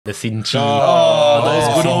The Sinchi.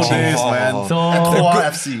 Those good old days, man. Etoile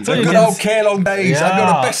FC. The good old Keong days. I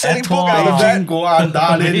got a best-selling book out of that. The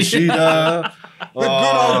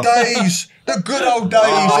good old days. The good old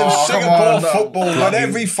days of Singapore football when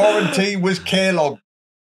every foreign team was Keong.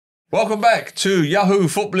 Welcome back to Yahoo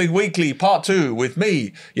Footballing Weekly Part 2 with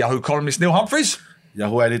me, Yahoo columnist Neil Humphreys.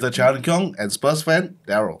 Yahoo editor Chia, Keong, and Spurs fan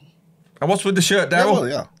Daryl. And what's with the shirt,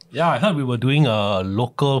 Daryl? Yeah, I heard we were doing a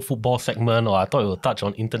local football segment, or I thought it would touch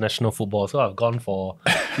on international football. So I've gone for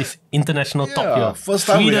this international top here. First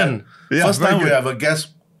time Sweden. we have a guest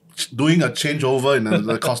doing a changeover in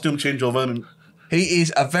the costume changeover. He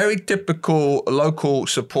is a very typical local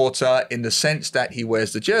supporter in the sense that he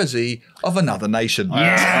wears the jersey of another nation.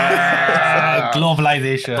 Yeah,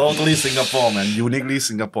 globalization. Totally Singapore, man. Uniquely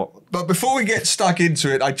Singapore. But before we get stuck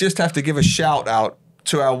into it, I just have to give a shout out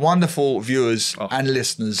to our wonderful viewers and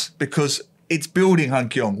listeners, because it's building,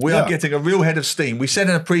 Keong. We are getting a real head of steam. We said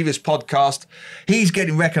in a previous podcast, he's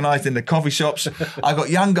getting recognised in the coffee shops. I've got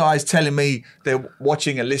young guys telling me they're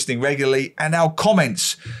watching and listening regularly, and our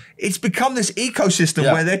comments. It's become this ecosystem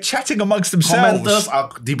where they're chatting amongst themselves. Commenters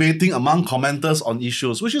are debating among commenters on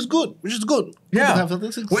issues, which is good. Yeah.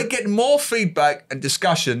 We're getting more feedback and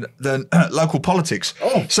discussion than local politics.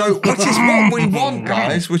 So, which is what we want,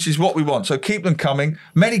 guys, which is what we want. So keep them coming.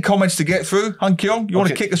 Many comments to get through. Keong, you want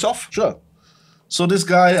to kick us off? Sure. So this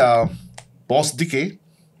guy, Boss Dick,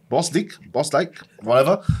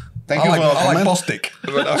 whatever. Thank you for your comment. I like Boss Dick.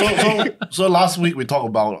 So last week we talked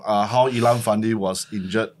about how Ilham Fandi was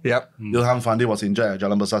injured. Yep. Ilham Fandi was injured at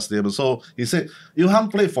Jalan Besar Stadium. So he said Ilham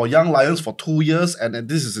played for Young Lions for 2 years, and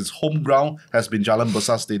this is his home ground, has been Jalan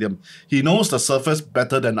Besar Stadium. He knows the surface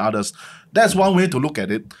better than others. That's one way to look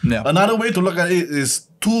at it. Yeah. Another way to look at it is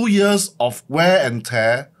 2 years of wear and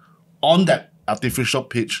tear on that artificial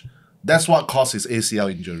pitch. That's what caused his ACL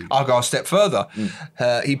injury. I'll go a step further.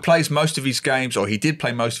 He plays most of his games, or he did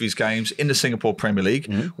play most of his games in the Singapore Premier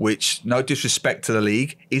League, which, no disrespect to the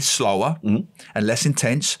league, is slower and less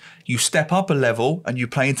intense. You step up a level and you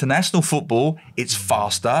play international football, it's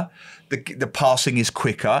faster. The passing is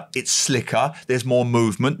quicker, it's slicker, there's more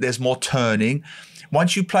movement, there's more turning.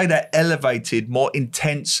 Once you play that elevated, more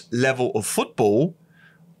intense level of football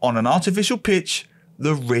on an artificial pitch,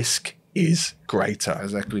 the risk is greater.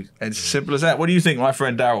 Exactly. It's as simple as that. What do you think, my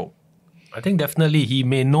friend Daryl? I think definitely he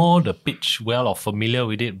may know the pitch well or familiar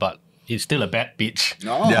with it, but it's still a bad pitch.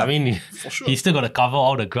 No, I mean, for sure. He's still got to cover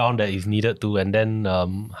all the ground that is needed to, and then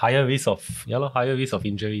higher risk of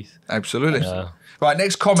injuries. Absolutely. Right,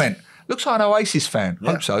 next comment. Looks like an Oasis fan.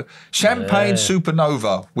 Hope so. Champagne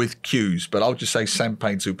Supernova with Qs, but I'll just say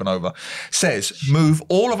Champagne Supernova. Says, move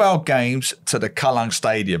all of our games to the Kallang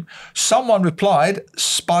Stadium. Someone replied,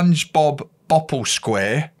 SpongeBob Bopple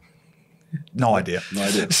Square. No idea.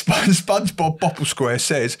 SpongeBob Bopple Square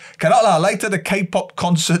says, Kanala, later the K-pop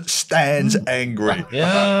concert stands angry.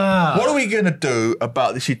 Yeah. What are we going to do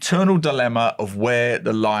about this eternal dilemma of where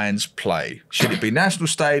the Lions play? Should it be National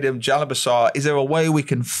Stadium, Jalan Besar? Is there a way we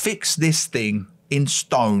can fix this thing in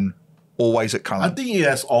stone, always at Kallang? I think it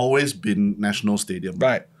has always been National Stadium.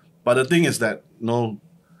 Right. But the thing is that,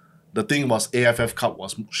 the thing was AFF Cup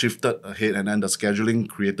was shifted ahead, and then the scheduling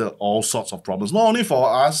created all sorts of problems. Not only for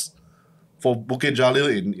us, for Bukit Jalil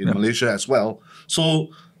in Malaysia as well. So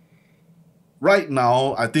right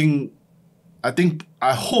now, I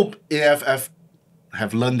hope AFF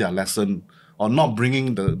have learned their lesson on not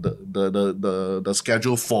bringing the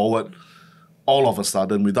schedule forward all of a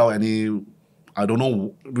sudden without any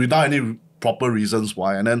proper reasons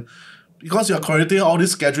why. And then because you're creating all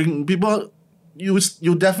this scheduling, people,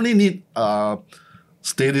 you definitely need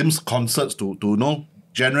stadiums, concerts to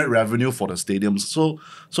generate revenue for the stadiums.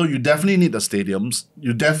 So you definitely need the stadiums.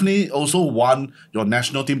 You definitely also want your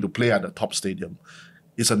national team to play at the top stadium.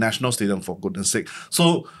 It's a national stadium, for goodness sake.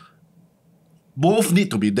 So both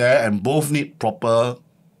need to be there, and both need proper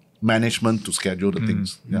management to schedule the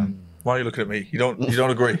things. Yeah. Why are you looking at me? You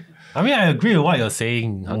don't agree? I mean, I agree with what you're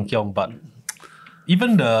saying, Keong, but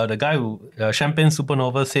even the guy who, Champagne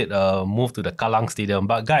Supernova said move to the Kallang Stadium.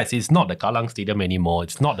 But guys, it's not the Kallang Stadium anymore.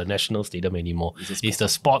 It's not the National Stadium anymore. It's the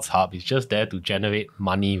sports hub. It's just there to generate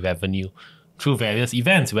money, revenue through various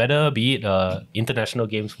events, whether be it international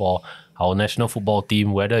games for our national football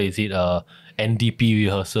team, whether is it NDP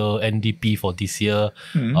rehearsal, NDP for this year,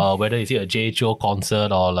 whether is it a JHO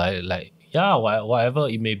concert or whatever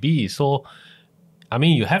it may be. So I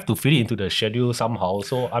mean, you have to fit it into the schedule somehow.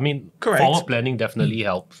 So, I mean, forward planning definitely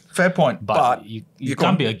helps. Fair point. But you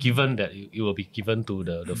can't be a given that it will be given to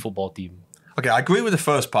the football team. Okay, I agree with the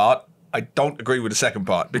first part. I don't agree with the second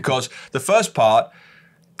part, because the first part,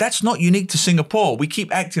 That's not unique to Singapore. We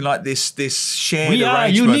keep acting like this shared We are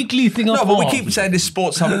arrangement. uniquely Singapore. No, but we keep saying this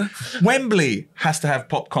sports hub. Wembley has to have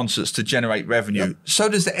pop concerts to generate revenue. Yep. So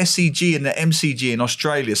does the SCG and the MCG in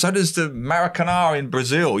Australia. So does the Maracanã in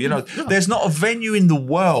Brazil. You know, there's not a venue in the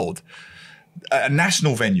world, a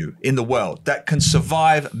national venue in the world that can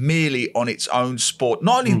survive merely on its own sport,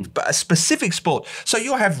 not only but a specific sport. So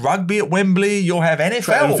you'll have rugby at Wembley, you'll have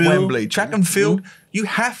NFL at Wembley, track and field. You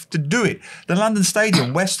have to do it. The London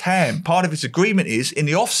Stadium, West Ham, part of its agreement is in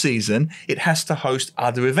the off season, it has to host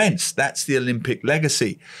other events. That's the Olympic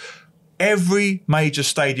legacy. Every major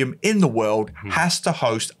stadium in the world has to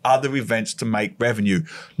host other events to make revenue.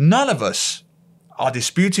 None of us are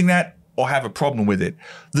disputing that or have a problem with it.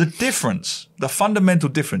 The difference, the fundamental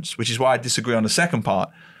difference, which is why I disagree on the second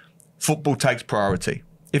part, football takes priority.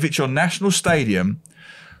 If it's your national stadium,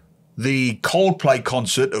 the Coldplay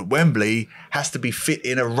concert at Wembley has to be fit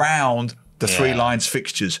in around the Three Lions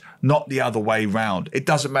fixtures, not the other way round. It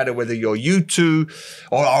doesn't matter whether you're U2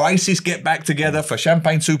 or Oasis get back together for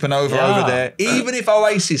Champagne Supernova over there. Even if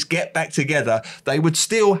Oasis get back together, they would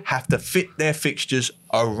still have to fit their fixtures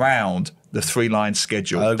around the Three Lions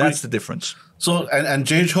schedule. That's the difference. So and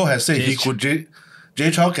Jay Chou has said he could. Jay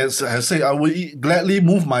Chou has said I will gladly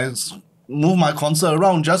move my concert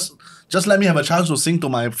around. Just let me have a chance to sing to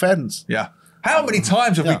my fans. Yeah. How many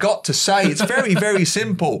times have we got to say? It's very, very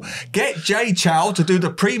simple. Get Jay Chou to do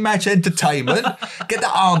the pre-match entertainment. Get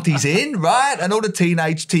the aunties in, right? And all the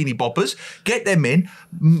teeny boppers. Get them in.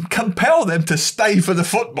 Compel them to stay for the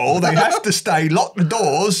football. They have to stay. Lock the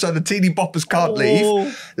doors so the teeny boppers can't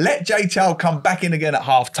leave. Let Jay Chou come back in again at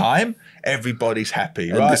half-time. Everybody's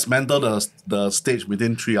happy, and right? dismantle the stage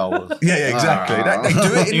within 3 hours. Yeah, exactly. They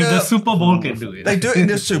do it in the Super Bowl can do it. They do it in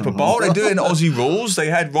the Super Bowl. They do it in Aussie Rules.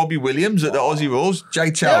 They had Robbie Williams at the Aussie Rules.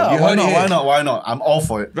 Jay Chou, why not? I'm all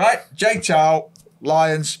for it. Right? Jay Chou,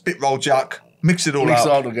 Lions, bit roll jack, mix it all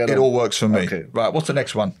together. It all works for me. Okay. Right, what's the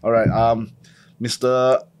next one? All right.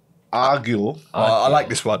 Mr. Argyle. I like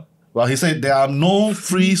this one. Well, he said there are no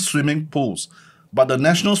free swimming pools, but the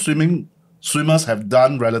national swimmers have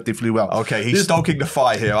done relatively well. Okay, he's stoking the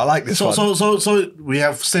fire here. I like this one. So we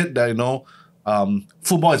have said that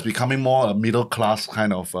football is becoming more a middle class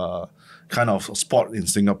kind of sport in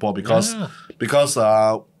Singapore because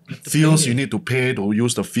fields you need to pay to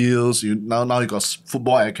use the fields. Now you got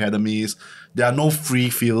football academies. There are no free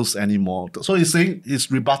fields anymore. So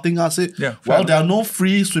he's rebutting us. There are no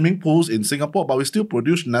free swimming pools in Singapore, but we still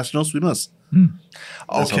produce national swimmers.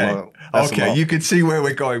 Okay, you can see where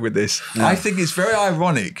we're going with this. Yeah. I think it's very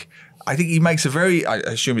ironic. I think he makes I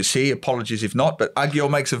assume it's he, apologies if not, but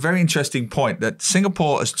Aguil makes a very interesting point that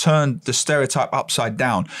Singapore has turned the stereotype upside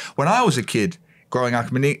down. When I was a kid growing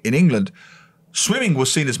up in England, swimming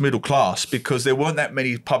was seen as middle class because there weren't that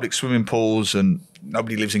many public swimming pools and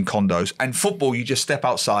nobody lives in condos. And football, you just step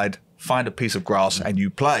outside, find a piece of grass and you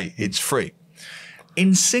play. It's free.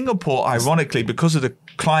 In Singapore, ironically, because of the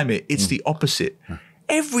climate, it's the opposite.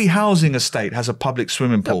 Every housing estate has a public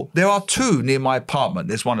swimming pool. There are 2 near my apartment.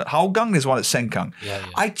 There's one at Hougang, there's one at Sengkang.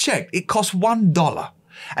 I checked. It costs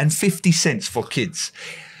 $1.50 for kids.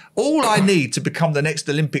 All I need to become the next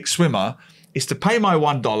Olympic swimmer is to pay my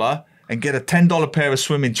 $1 and get a $10 pair of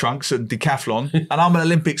swimming trunks at Decathlon, and I'm an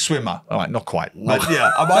Olympic swimmer. All right, not quite. But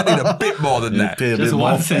yeah, I might need a bit more than that. Pay a bit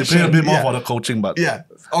more for the coaching, but... Yeah,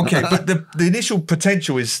 okay, but the initial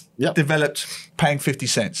potential is developed paying 50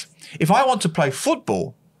 cents. If I want to play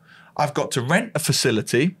football, I've got to rent a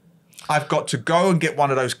facility. I've got to go and get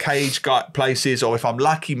one of those cage places, or if I'm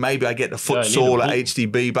lucky, maybe I get the futsal at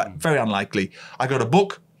HDB, but very unlikely. I got to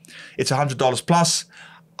book. It's $100 plus.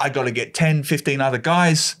 I got to get 10, 15 other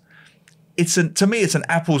guys. To me, it's an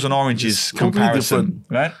apples and oranges comparison,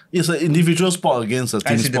 right? It's an individual sport against a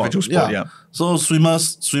team sport. Individual sport, yeah. So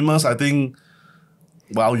swimmers, I think,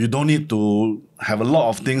 well, you don't need to have a lot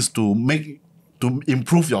of things to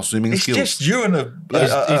improve your swimming skills. It's just you and a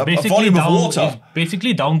volume of water. It's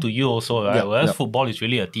basically down to you also, right? Whereas football is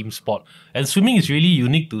really a team sport. And swimming is really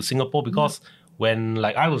unique to Singapore because when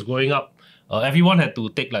I was growing up, everyone had to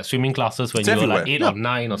take swimming classes when you were 8 or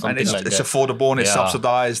 9 or something like that. It's affordable and it's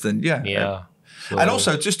subsidised and So, and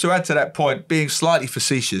also, just to add to that point, being slightly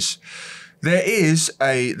facetious, there is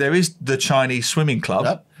the Chinese swimming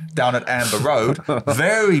club down at Amber Road,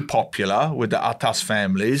 very popular with the Atas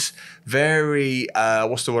families, very,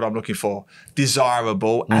 what's the word I'm looking for?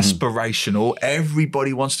 Desirable, aspirational.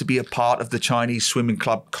 Everybody wants to be a part of the Chinese swimming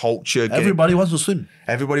club culture. Everybody wants to swim.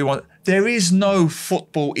 There is no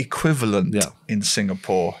football equivalent in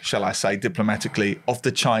Singapore, shall I say, diplomatically, of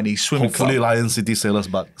the Chinese swimming club. Hopefully Lion City Sailors,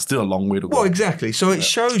 but still a long way to go. Well, exactly. So it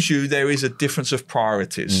shows you there is a difference of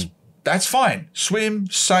priorities. That's fine. Swim,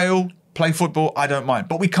 sail, play football, I don't mind.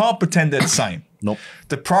 But we can't pretend they're the same. Nope.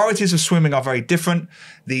 The priorities of swimming are very different.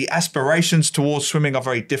 The aspirations towards swimming are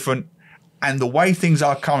very different. And the way things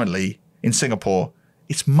are currently in Singapore,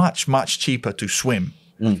 it's much, much cheaper to swim.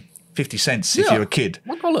 50 cents if you're a kid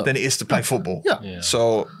than it is to play football. Yeah.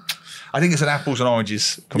 So I think it's an apples and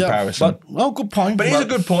oranges comparison. Good point. But it is a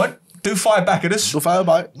good point. Do fire back at us. Do fire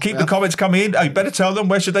back. Keep the comments coming in. You better tell them,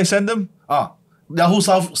 where should they send them? Yahoo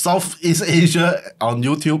Southeast Asia on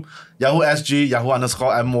YouTube, Yahoo SG,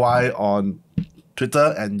 Yahoo_MY on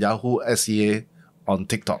Twitter, and Yahoo SEA on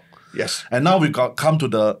TikTok. Yes. And now we got come to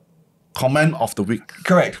the comment of the week.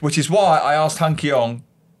 Correct, which is why I asked Han Keong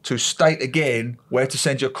to state again where to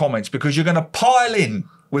send your comments, because you're going to pile in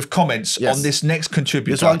with comments on this next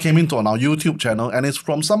contributor. This one came into on our YouTube channel, and it's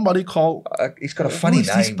from somebody called... he's got a funny name.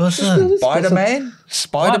 This person? Spider-Man?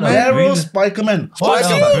 Spider-Man? Daryl Spykerman. What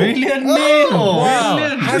a brilliant name! Wow.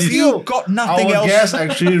 Brilliant. Have you got nothing Our else? guest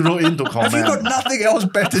actually wrote into comment. Have you got nothing else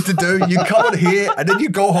better to do? You come on here and then you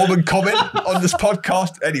go home and comment on this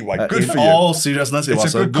podcast. Anyway, good for you. In all seriousness, it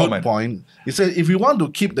was a good comment. point. He said, if you want to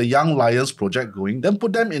keep the Young Lions project going, then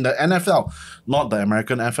put them in the NFL, not the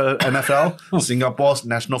American NFL, Singapore's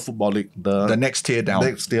National Football League. The next tier down.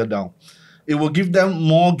 Next tier down. It will give them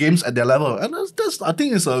more games at their level. And that's I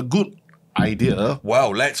think it's a good idea.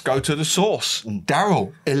 Well, let's go to the source.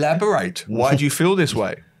 Daryl, elaborate. Why do you feel this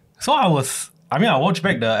way? So I watched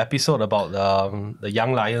back the episode about the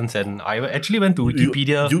Young Lions, and I actually went to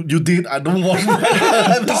Wikipedia. You did. I don't watch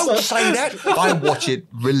that. Don't say that. I watch it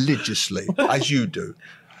religiously, as you do.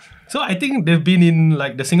 So I think they've been in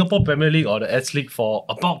like the Singapore Premier League or the S League for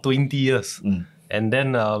about 20 years. And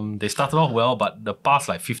then they started off well, but the past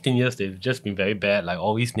like 15 years, they've just been very bad, like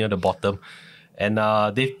always near the bottom. And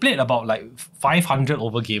they've played about like 500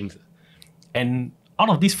 over games. And out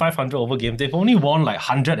of these 500 over games, they've only won like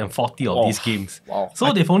 140 of these games. Wow.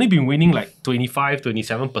 So they've only been winning like 25,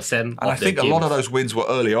 27% And I think a lot of those wins were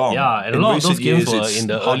early on. Yeah, and a lot of those games were in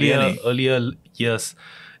the earlier years.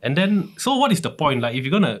 And then, so what is the point? Like if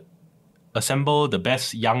you're going to assemble the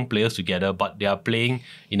best young players together, but they are playing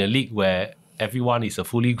in a league where everyone is a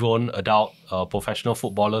fully grown adult professional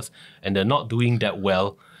footballers and they're not doing that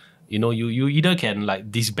well, you either can like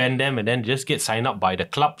disband them and then just get signed up by the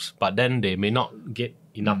clubs, but then they may not get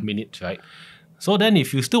enough minutes, right? So then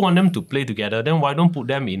if you still want them to play together, then why don't put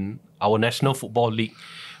them in our National Football League,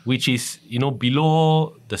 which is,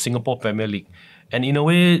 below the Singapore Premier League, and in a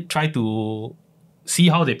way try to see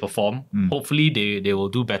how they perform. Hopefully they will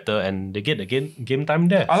do better and they get the game time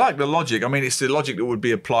there. I like the logic. I mean, it's the logic that would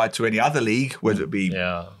be applied to any other league, whether it be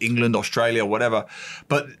England, Australia, whatever.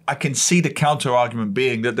 But I can see the counter argument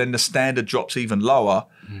being that then the standard drops even lower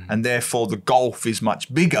and therefore the gulf is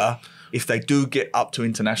much bigger if they do get up to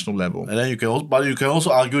international level. And then you can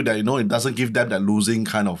also argue that it doesn't give them that losing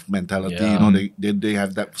kind of mentality. They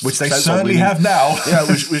have that, which they sense certainly of winning. have now. Yeah,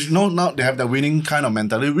 which now they have that winning kind of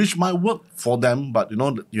mentality, which might work for them, but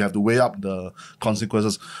you have to weigh up the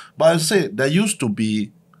consequences. But I say there used to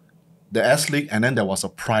be the S League, and then there was a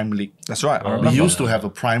Prime League. That's right. We used to have a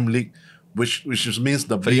Prime League, which just means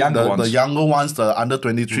the younger ones, the under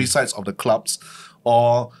 23 sides of the clubs,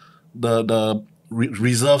 or the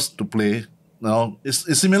reserves to play.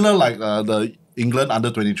 It's similar like the England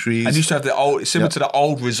under 23s. And used to have similar to the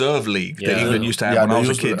old reserve league that England used to have when I was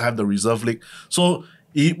a kid. Used to have the reserve league. So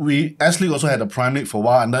S League also had a Prime League for a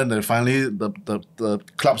while, and then they finally the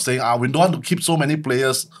club saying, we don't want to keep so many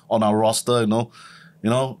players on our roster,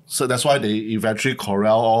 So that's why they eventually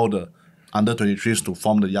corral all the under 23s to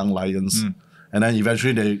form the Young Lions, and then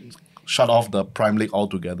eventually they shut off the Prime League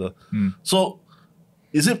altogether. So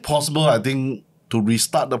is it possible, I think, to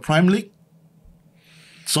restart the Prime League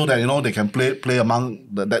so that they can play among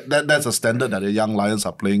that's a standard that the Young Lions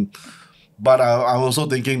are playing? But I'm also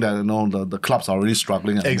thinking that the clubs are really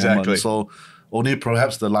struggling at the moment. So only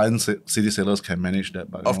perhaps the Lions City Sailors can manage that.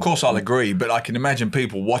 But, of course, I'll agree. But I can imagine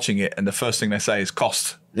people watching it and the first thing they say is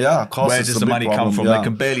cost. Yeah, cost. Where does the money come from? They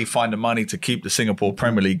can barely find the money to keep the Singapore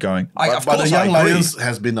Premier League going. But the Young Lions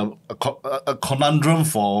has been a conundrum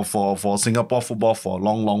for Singapore football for a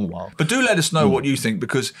long, long while. But do let us know what you think,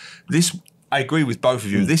 because this, I agree with both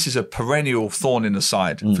of you, this is a perennial thorn in the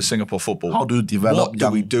side for Singapore football. How do you develop What do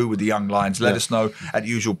we do with the Young Lions? Let us know at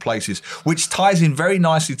usual places, which ties in very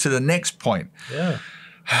nicely to the next point. Yeah.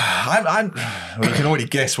 We can already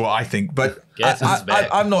guess what I think, but Guess who's back?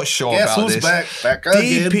 I'm not sure Guess about who's this. back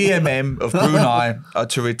again. DPMM of Brunei are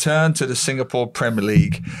to return to the Singapore Premier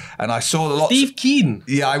League, and I saw the lots. Steve Keane.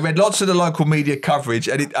 Yeah, I read lots of the local media coverage,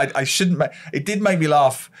 and I shouldn't. It did make me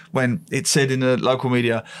laugh when it said in the local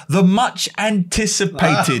media the much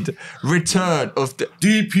anticipated return of the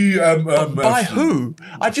DPMM. by who?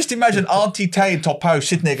 I just imagine Auntie Tay and Topo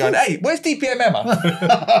sitting there going, "Hey, where's DPMM?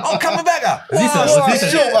 Oh, coming back!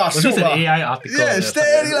 Was this an AI article? Yeah,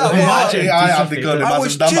 steady up. Much AI anticipated. article.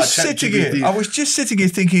 I was just sitting here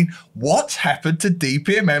thinking, what's happened to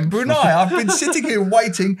DPMM Brunei? I've been sitting here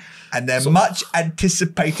waiting, and their much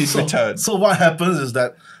anticipated return. So what happens is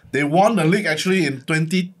that they won the league actually in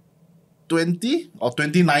 2020 or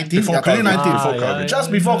 2019. Before Yeah, COVID. 2019. Before COVID.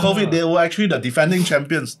 Just before COVID, they were actually the defending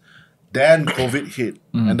champions. Then COVID hit,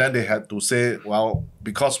 and then they had to say, well,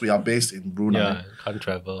 because we are based in Brunei, Yeah, can't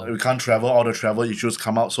travel. we can't travel. All the travel issues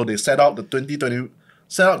come out, so they set out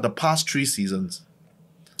the past 3 seasons.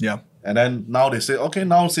 Yeah. And then now they say, okay,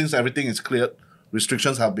 now since everything is cleared,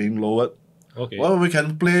 restrictions have been lowered, Okay. well, we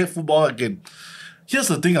can play football again. Here's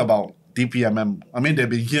the thing about DPMM. I mean, they've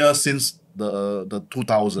been here since the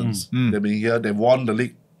 2000s. They've been here. They've won the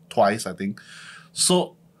league twice, I think.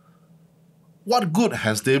 So, what good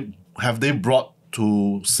have they brought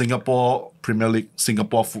to Singapore Premier League,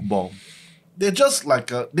 Singapore football? They're just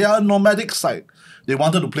like they are a nomadic side. They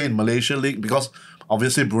wanted to play in Malaysia League because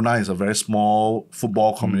obviously Brunei is a very small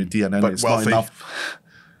football community, and then But it's wealthy. not enough.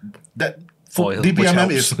 That Foil, DPMM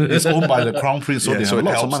which is owned by the Crown Prince, so they have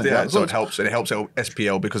lots of money. So it helps. And it helps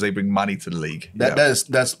SPL because they bring money to the league.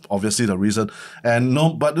 That's obviously the reason. And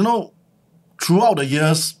throughout the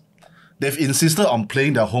years, they've insisted on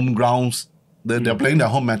playing their home grounds. They're playing their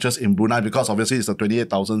home matches in Brunei because obviously it's a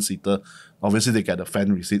 28,000 seater. Obviously they get the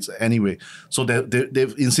fan receipts anyway. So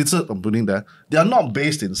they've insisted on putting there. They are not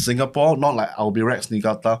based in Singapore, not like Albirex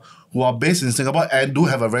Niigata, who are based in Singapore and do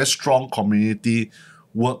have a very strong community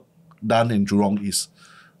work done in Jurong East.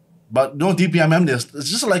 But DPMM, it's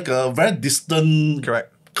just like a very distant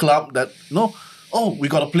club that we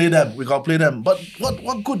gotta play them. But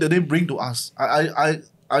what good did they bring to us? I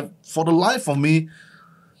for the life of me,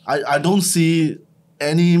 I don't see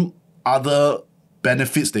any other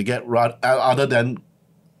benefits they get other than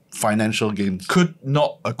financial gains. Could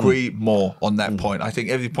not agree more on that point. I think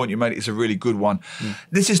every point you made is a really good one.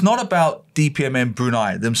 This is not about DPMM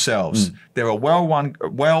Brunei themselves. They're a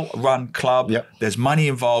well-run club. Yep. There's money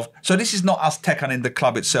involved. So this is not us tackling the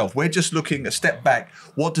club itself. We're just looking a step back.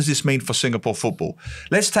 What does this mean for Singapore football?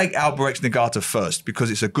 Let's take Albirex Niigata first because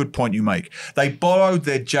it's a good point you make. They borrowed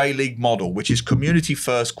their J-League model, which is community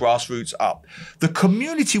first, grassroots up. The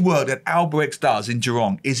community work that Albirex does in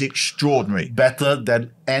Jurong is extraordinary. Better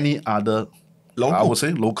than any other Local. I would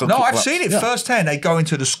say local. No, I've clubs. seen it firsthand. They go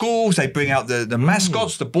into the schools, they bring out the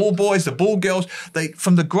mascots, the ball boys, the ball girls. They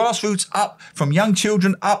from the grassroots up, from young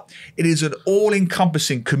children up. It is an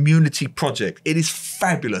all-encompassing community project. It is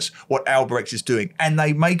fabulous what Albirex is doing. And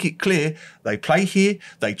they make it clear they play here,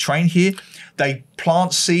 they train here, they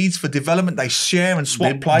plant seeds for development, they share and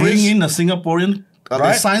swap They players. bring in a Singaporean, they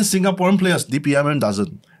Right. sign Singaporean players. DPMM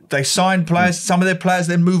doesn't. They sign players. Some of their players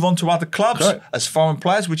then move on to other clubs Correct. as foreign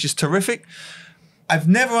players, which is terrific. I've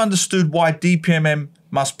never understood why DPMM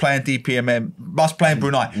must play in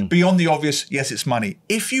Brunei. Beyond the obvious, yes, it's money.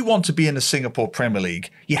 If you want to be in the Singapore Premier League,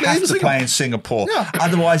 you have to play in Singapore. Yeah.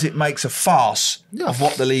 Otherwise, it makes a farce of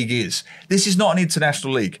what the league is. This is not an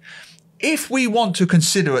international league. If we want to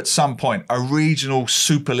consider at some point a regional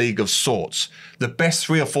super league of sorts, the best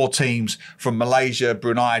 3 or 4 teams from Malaysia,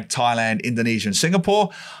 Brunei, Thailand, Indonesia, and Singapore,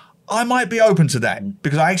 I might be open to that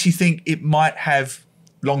because I actually think it might have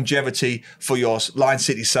longevity for your Lion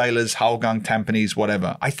City Sailors, Hougang, Tampines,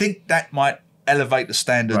 whatever. I think that might elevate the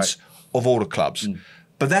standards of all the clubs.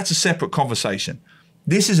 But that's a separate conversation.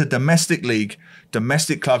 This is a domestic league.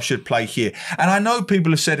 Domestic clubs should play here. And I know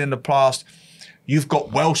people have said in the past, you've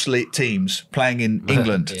got Welsh teams playing in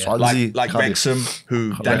England, like Wrexham,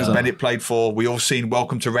 who Danny Bennett played for. We all seen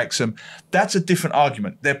Welcome to Wrexham. That's a different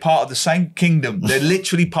argument. They're part of the same kingdom. They're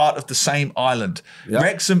literally part of the same island. Yep.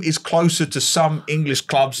 Wrexham is closer to some English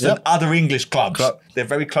clubs than other English clubs. They're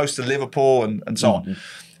very close to Liverpool and so on.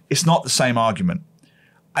 It's not the same argument.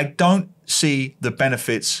 I don't see the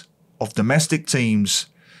benefits of domestic teams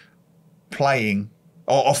playing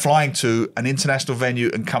or flying to an international venue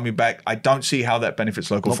and coming back. I don't see how that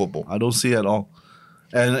benefits local football. I don't see it at all.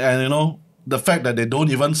 And the fact that they don't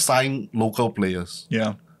even sign local players.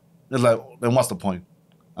 Yeah. It's like, then what's the point?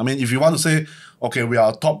 I mean, if you want to say, okay, we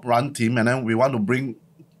are a top run team and then we want to bring,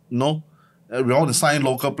 we want to sign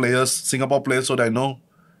local players, Singapore players, so that,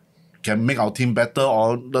 can make our team better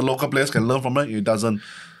or the local players can learn from it, it doesn't.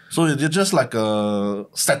 So you're just like a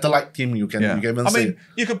satellite team. You can even say. I mean,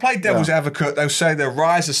 you can play devil's advocate. They'll say they'll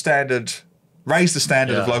raise the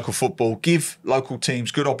standard of local football, give local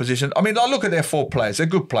teams good opposition. I mean, I look at their 4 players. They're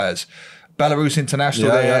good players. Belarus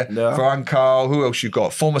international Varankar. Who else you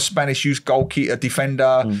got? Former Spanish youth goalkeeper,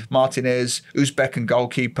 defender, Martinez, Uzbek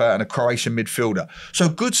goalkeeper, and a Croatian midfielder. So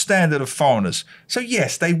good standard of foreigners. So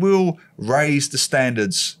yes, they will raise the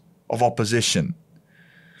standards of opposition.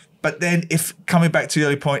 But then, if coming back to the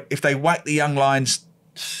early point, if they whack the young lions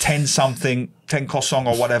 10 kosong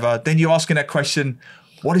or whatever, then you're asking that question: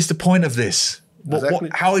 what is the point of this?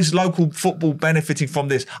 How is local football benefiting from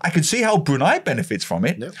this? I can see how Brunei benefits from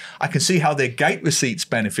it. Yep. I can see how their gate receipts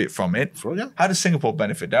benefit from it. How does Singapore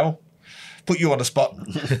benefit, Daryl? Put you on the spot.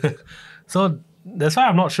 So that's why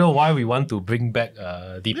I'm not sure why we want to bring back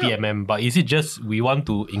DPMM. But is it just we want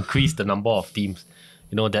to increase the number of teams?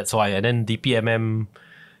 That's why. And then DPMM,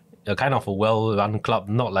 a kind of a well-run club,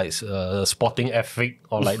 not like Sporting Afrique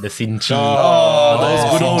or like the Sinchi. Those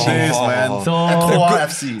good old days, man. So,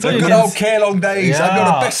 FC. The good old Keong days. I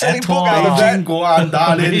got a best-selling book out of that.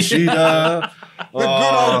 The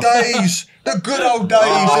good old days. The good old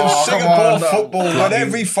days of Singapore football when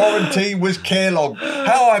every foreign team was Keong.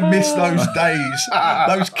 How I miss those days.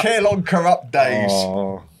 Those Keong corrupt days.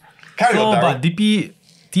 Carry on, Daryl. But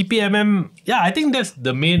DPMM, I think that's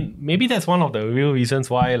the main. Maybe that's one of the real reasons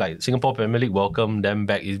why like Singapore Premier League welcome them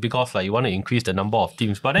back is because like you want to increase the number of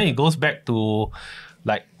teams. But then it goes back to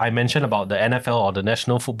like I mentioned about the NFL or the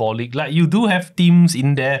National Football League. Like you do have teams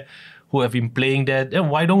in there who have been playing there. Then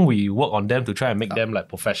why don't we work on them to try and make them like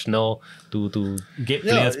professional to get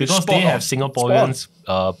players? Because they have Singaporeans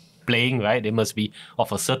playing, right? They must be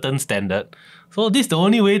of a certain standard. So this is the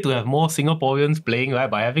only way to have more Singaporeans playing, right?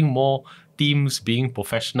 By having more teams being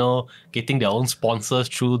professional, getting their own sponsors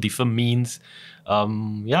through different means. So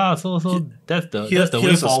that's the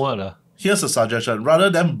way forward. Here's a suggestion. Rather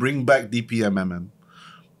than bring back DPMM,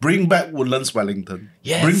 bring back Woodlands Wellington.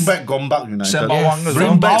 Yes. Bring back Gombak United. Sembawang as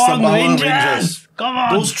Bring back Sembawang Sembawang Rangers. Rangers. Come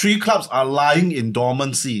on. Those 3 clubs are lying in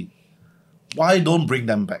dormancy. Why don't bring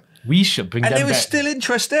them back? We should bring them And there was back. still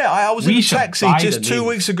interest there. I was in a taxi just 2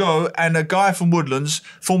 weeks ago, and a guy from Woodlands,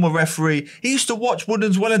 former referee, he used to watch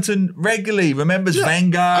Woodlands Wellington regularly, remembers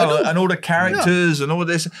Vanguard and all the characters and all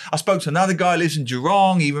this. I spoke to another guy who lives in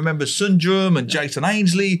Jurong, he remembers Sundrum and Jason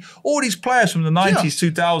Ainsley, all these players from the 90s,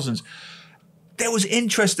 2000s. There was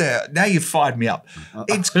interest there. Now you've fired me up.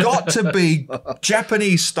 It's got to be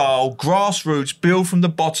Japanese style, grassroots, build from the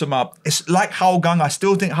bottom up. It's like Hougang. I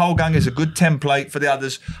still think Hougang is a good template for the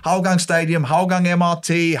others. Hougang Stadium, Hougang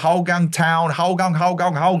MRT, Hougang Town,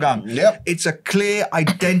 Hougang. Yep. It's a clear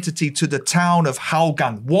identity to the town of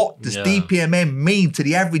Hougang. What does DPMM mean to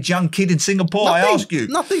the average young kid in Singapore? Nothing, I ask you.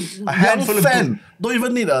 Nothing. A handful of fan. Don't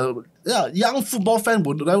even need a young football fan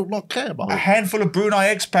would not care about a it. handful of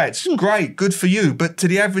Brunei expats. Great, good for you. But to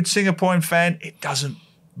the average Singaporean fan, it doesn't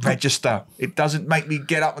register. It doesn't make me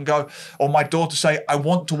get up and go, or my daughter say, I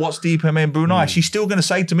want to watch DPMM Brunei. She's still going to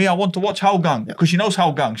say to me, I want to watch Hougang because she knows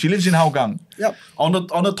Hougang. She lives in Hougang. Yep. On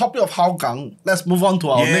the topic of Hougang, let's move on to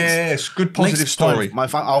our good positive story.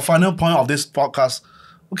 Our final point of this podcast.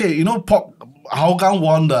 Okay, Hougang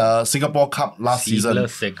won the Singapore Cup last season.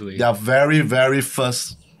 Segue. Their very, very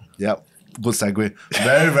first, good segue,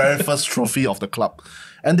 very, very first trophy of the club.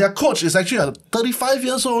 And their coach is actually 35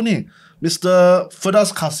 years old only, Mr.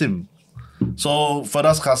 Firdaus Qasim. So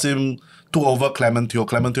Firdaus Qasim took over Clement Teo.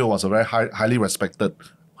 Clement Teo was a very highly respected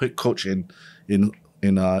head coach in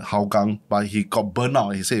Hougang, but he got burnt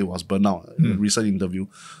out. He said it was burnt out in a recent interview.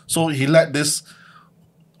 So he let this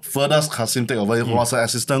Firdaus Qasim take over. He was an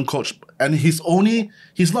assistant coach, and he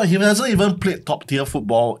hasn't even played top tier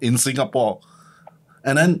football in Singapore.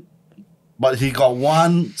 But he got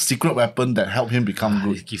one secret weapon that helped him become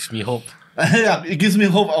good. It gives me hope. It gives me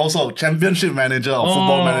hope also. Championship manager or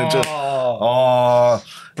football manager.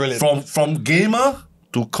 Brilliant. From gamer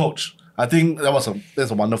to coach. I think that's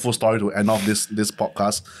a wonderful story to end off this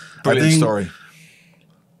podcast. Brilliant story.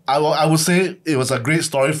 I would say it was a great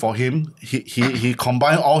story for him. He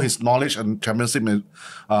combined all his knowledge and championship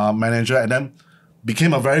manager, and then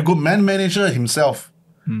became a very good man manager himself.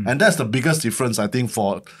 And that's the biggest difference, I think,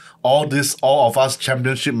 for all of us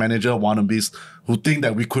championship manager wannabes who think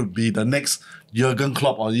that we could be the next Jurgen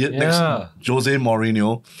Klopp or next Jose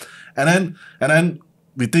Mourinho, and then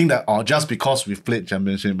we think that just because we've played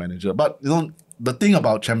championship manager. But the thing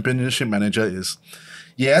about championship manager is,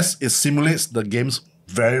 yes, it simulates the games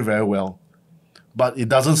very, very well, but it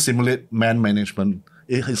doesn't simulate man management.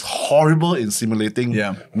 It is horrible in simulating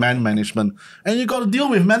man management. And you got to deal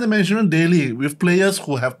with man management daily, with players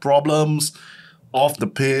who have problems, off the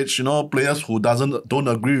pitch, players who don't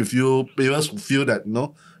agree with you, players who feel that,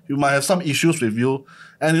 you might have some issues with you.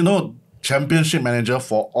 And, Championship Manager,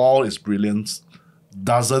 for all its brilliance,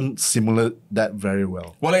 doesn't simulate that very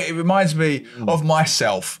well. Well, it reminds me of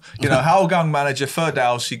myself. Hougang manager,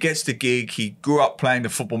 Firdaus, he gets the gig. He grew up playing the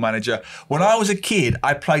Football Manager. When I was a kid,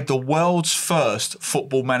 I played the world's first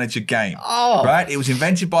Football Manager game. Oh. Right? It was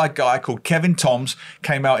invented by a guy called Kevin Toms,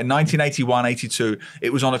 came out in 1981-82.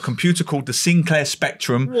 It was on a computer called the Sinclair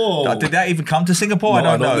Spectrum. Whoa. Did that even come to Singapore? No,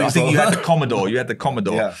 I don't know. I think so. you had the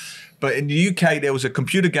Commodore. Yeah. But in the UK, there was a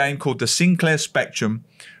computer game called the Sinclair Spectrum,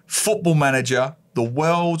 Football Manager, the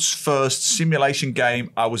world's first simulation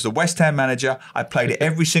game. I was the West Ham manager. I played it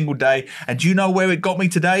every single day. And do you know where it got me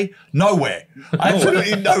today? Nowhere.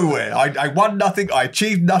 Absolutely nowhere. I won nothing. I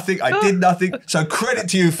achieved nothing. I did nothing. So credit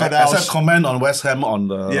to you, Firdaus. Except comment on West Ham on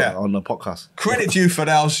the podcast. Credit to you,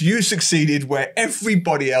 Firdaus. You succeeded where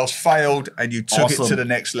everybody else failed and you took it to the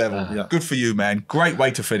next level. Yeah. Good for you, man. Great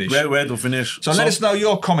way to finish. Great way to finish. So let us know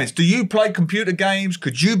your comments. Do you play computer games?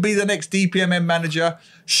 Could you be the next DPMM manager?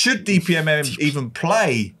 Should DPMM even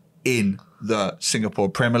play in the Singapore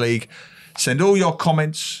Premier League? Send all your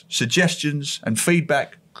comments, suggestions and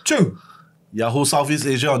feedback to Yahoo Southeast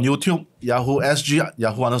Asia on YouTube, Yahoo SG,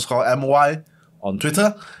 Yahoo_MY on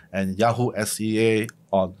Twitter, and Yahoo SEA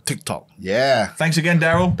on TikTok. Yeah. Thanks again,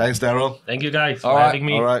 Daryl. Thanks, Daryl. Thank you guys All for right, having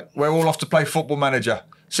me. All right. We're all off to play Football Manager.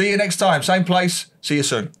 See you next time. Same place. See you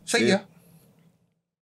soon. See ya.